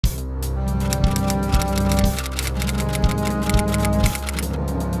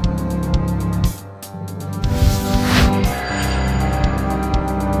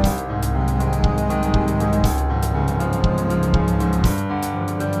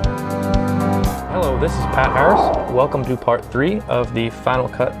This is Pat Harris. Welcome to part 3 of the Final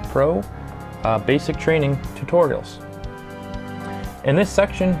Cut Pro basic training tutorials. In this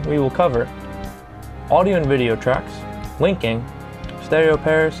section, we will cover audio and video tracks, linking, stereo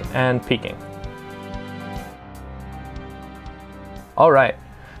pairs, and peaking. Alright,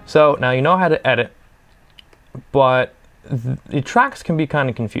 so now you know how to edit, but the tracks can be kind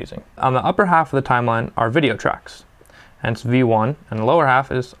of confusing. On the upper half of the timeline are video tracks, hence V1, and the lower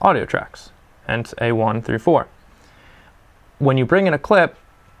half is audio tracks, hence A1 through 4. When you bring in a clip,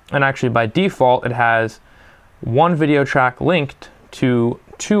 and actually by default it has one video track linked to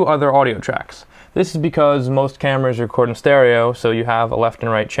 2 other audio tracks. This is because most cameras record in stereo, so you have a left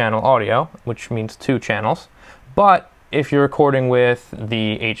and right channel audio, which means 2 channels. But if you're recording with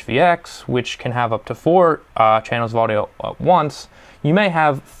the HVX, which can have up to 4 channels of audio at once, you may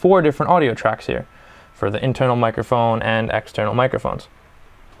have 4 different audio tracks here for the internal microphone and external microphones.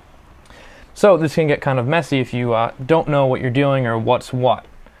 So this can get kind of messy if you don't know what you're doing or what's what.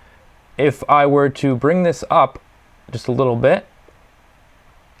 If I were to bring this up just a little bit,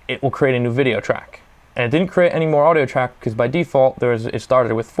 it will create a new video track. And it didn't create any more audio track because by default it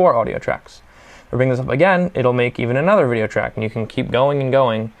started with 4 audio tracks. If I bring this up again, it'll make even another video track, and you can keep going and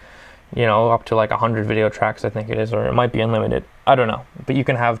going, you know, up to like 100 video tracks I think it is, or it might be unlimited. I don't know. But you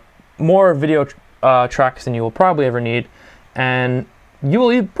can have more video tracks than you will probably ever need, and you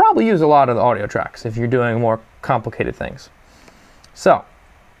will probably use a lot of the audio tracks if you're doing more complicated things. So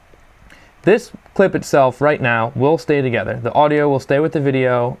this clip itself right now will stay together. The audio will stay with the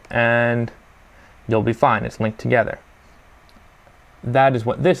video and you'll be fine. It's linked together. That is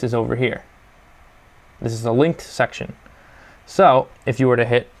what this is over here. This is a linked section. So if you were to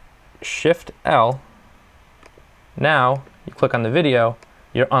hit Shift L, now you click on the video,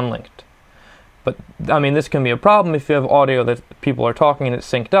 you're unlinked. But I mean, this can be a problem if you have audio that people are talking and it's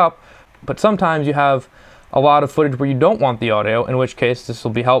synced up, but sometimes you have a lot of footage where you don't want the audio, in which case this will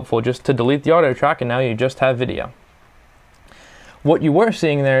be helpful just to delete the audio track and now you just have video. What you were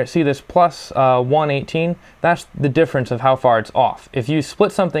seeing there, see this plus 118, that's the difference of how far it's off. If you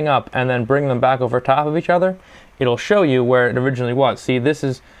split something up and then bring them back over top of each other, it'll show you where it originally was. See, this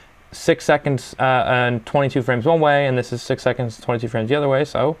is 6 seconds and 22 frames one way, and this is 6 seconds, 22 frames the other way.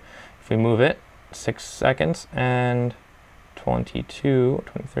 So if we move it, 6 seconds and 22,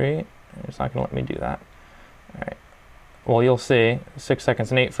 23, it's not gonna let me do that. All right. Well, you'll see 6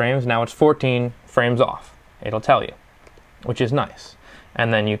 seconds and 8 frames. Now it's 14 frames off. It'll tell you, which is nice.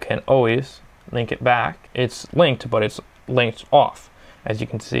 And then you can always link it back. It's linked, but it's linked off. As you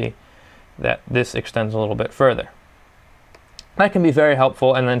can see, that this extends a little bit further. That can be very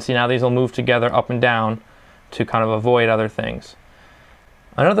helpful. And then see, now these will move together up and down to kind of avoid other things.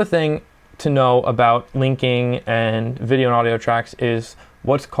 Another thing to know about linking and video and audio tracks is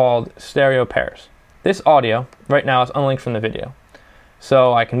what's called stereo pairs. This audio right now is unlinked from the video,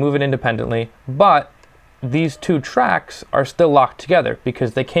 so I can move it independently, but these 2 tracks are still locked together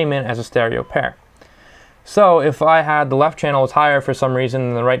because they came in as a stereo pair. So if I had the left channel was higher for some reason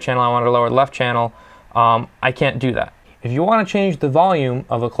and the right channel I wanted to lower the left channel, I can't do that. If you want to change the volume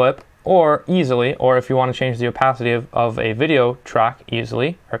of a clip or easily, or if you want to change the opacity of a video track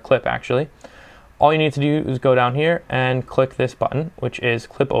easily, or clip actually, all you need to do is go down here and click this button, which is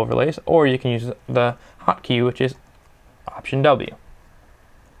Clip Overlays, or you can use the hotkey, which is Option W.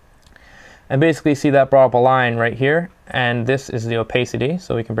 And basically see that brought up a line right here, and this is the opacity,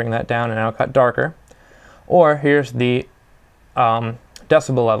 so we can bring that down and now cut darker. Or here's the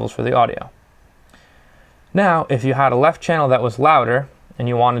decibel levels for the audio. Now, if you had a left channel that was louder and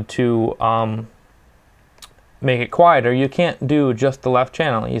you wanted to make it quieter, you can't do just the left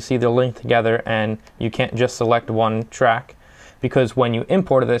channel. You see they're linked together and you can't just select one track, because when you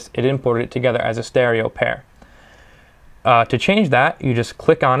imported this, it imported it together as a stereo pair. To change that, you just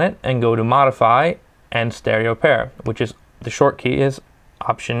click on it and go to Modify and Stereo Pair, which is the short key is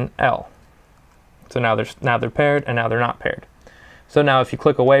Option L. So now they're paired and now they're not paired. So now if you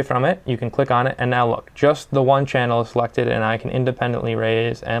click away from it, you can click on it and now look, just the one channel is selected and I can independently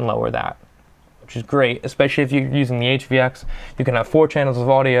raise and lower that, which is great, especially if you're using the HVX. You can have 4 channels of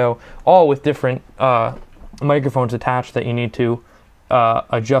audio, all with different microphones attached that you need to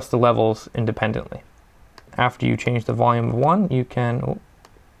adjust the levels independently. After you change the volume of one, you can,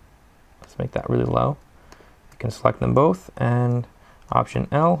 let's make that really low. You can select them both and Option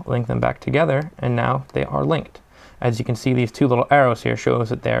L, link them back together, and now they are linked. As you can see, these 2 little arrows here shows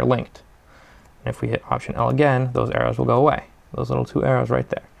that they are linked. And if we hit Option L again, those arrows will go away. Those little 2 arrows right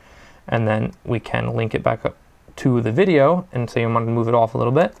there. And then we can link it back up to the video and say you want to move it off a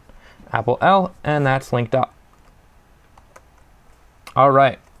little bit. Apple L, and that's linked up. All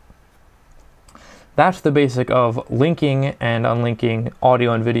right. that's the basic of linking and unlinking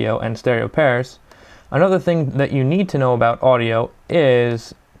audio and video and stereo pairs. Another thing that you need to know about audio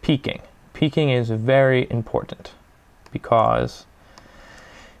is peaking. Peaking is very important because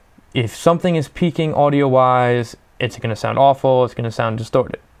if something is peaking audio-wise, it's going to sound awful, it's going to sound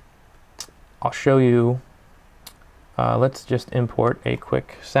distorted. I'll show you. Let's just import a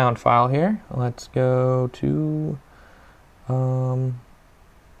quick sound file here. Let's go to, go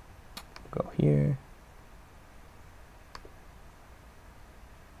here.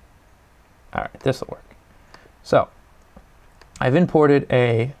 All right, this will work. So, I've imported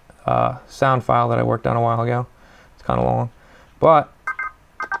a sound file that I worked on a while ago. It's kind of long, but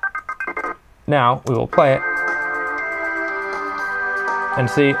now we will play it and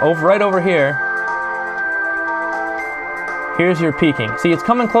see right over here. Here's your peaking. See, it's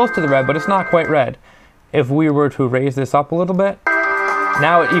coming close to the red, but it's not quite red. If we were to raise this up a little bit,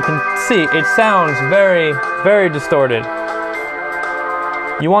 now you can see it sounds very, very distorted.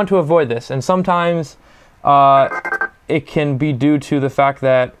 You want to avoid this, and sometimes it can be due to the fact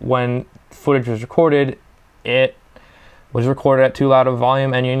that when footage was recorded, it was recorded at too loud of a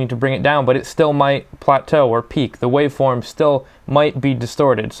volume and you need to bring it down, but it still might plateau or peak. The waveform still might be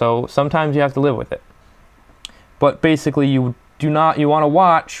distorted, so sometimes you have to live with it. But basically you want to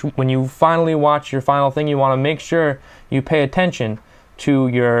watch, when you finally watch your final thing, you want to make sure you pay attention to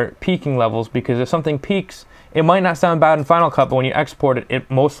your peaking levels, because if something peaks, it might not sound bad in Final Cut, but when you export it, it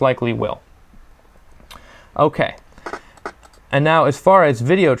most likely will. Okay, and now as far as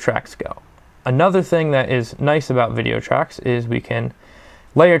video tracks go, another thing that is nice about video tracks is we can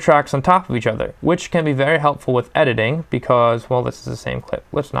layer tracks on top of each other, which can be very helpful with editing because, well, this is the same clip.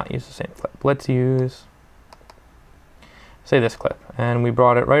 Let's not use the same clip. Let's use, say, this clip, and we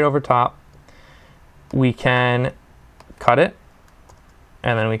brought it right over top. We can cut it,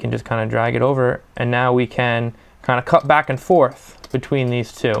 and then we can just kind of drag it over, and now we can kind of cut back and forth between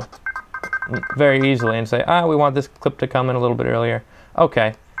these two very easily and say, we want this clip to come in a little bit earlier.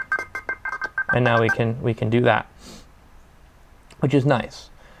 Okay, and now we can do that, which is nice.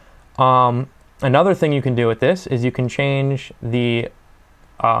 Another thing you can do with this is you can change the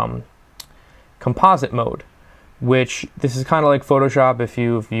composite mode, which this is kind of like Photoshop. If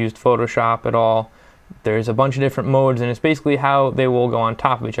you've used Photoshop at all, there's a bunch of different modes, and it's basically how they will go on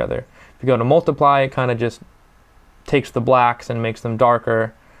top of each other. If you go to multiply, it kind of just takes the blacks and makes them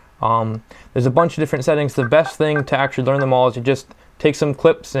darker. There's a bunch of different settings. The best thing to actually learn them all is you just take some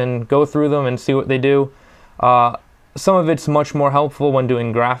clips and go through them and see what they do. Some of it's much more helpful when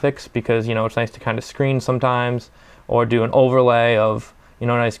doing graphics because, you know, it's nice to kind of screen sometimes, or do an overlay of, you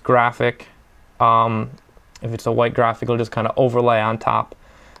know, a nice graphic. If it's a white graphic, it'll just kind of overlay on top,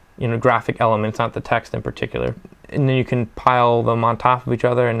 you know, graphic elements, not the text in particular. And then you can pile them on top of each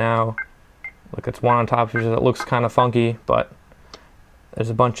other, and now, look, it's one on top of each other. It looks kind of funky, but there's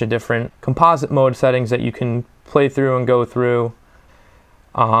a bunch of different composite mode settings that you can play through and go through.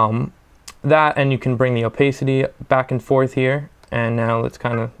 That, and you can bring the opacity back and forth here, and now it's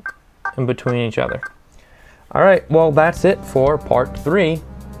kind of in between each other. All right, well, that's it for part 3.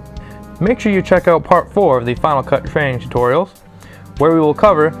 Make sure you check out part 4 of the Final Cut training tutorials, where we will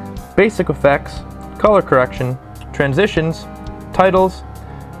cover basic effects, color correction, transitions, titles,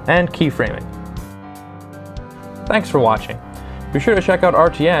 and keyframing. Thanks for watching. Be sure to check out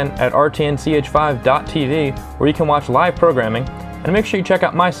RTN at rtnch5.tv, where you can watch live programming, and make sure you check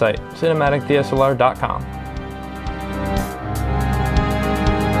out my site, cinematicdslr.com.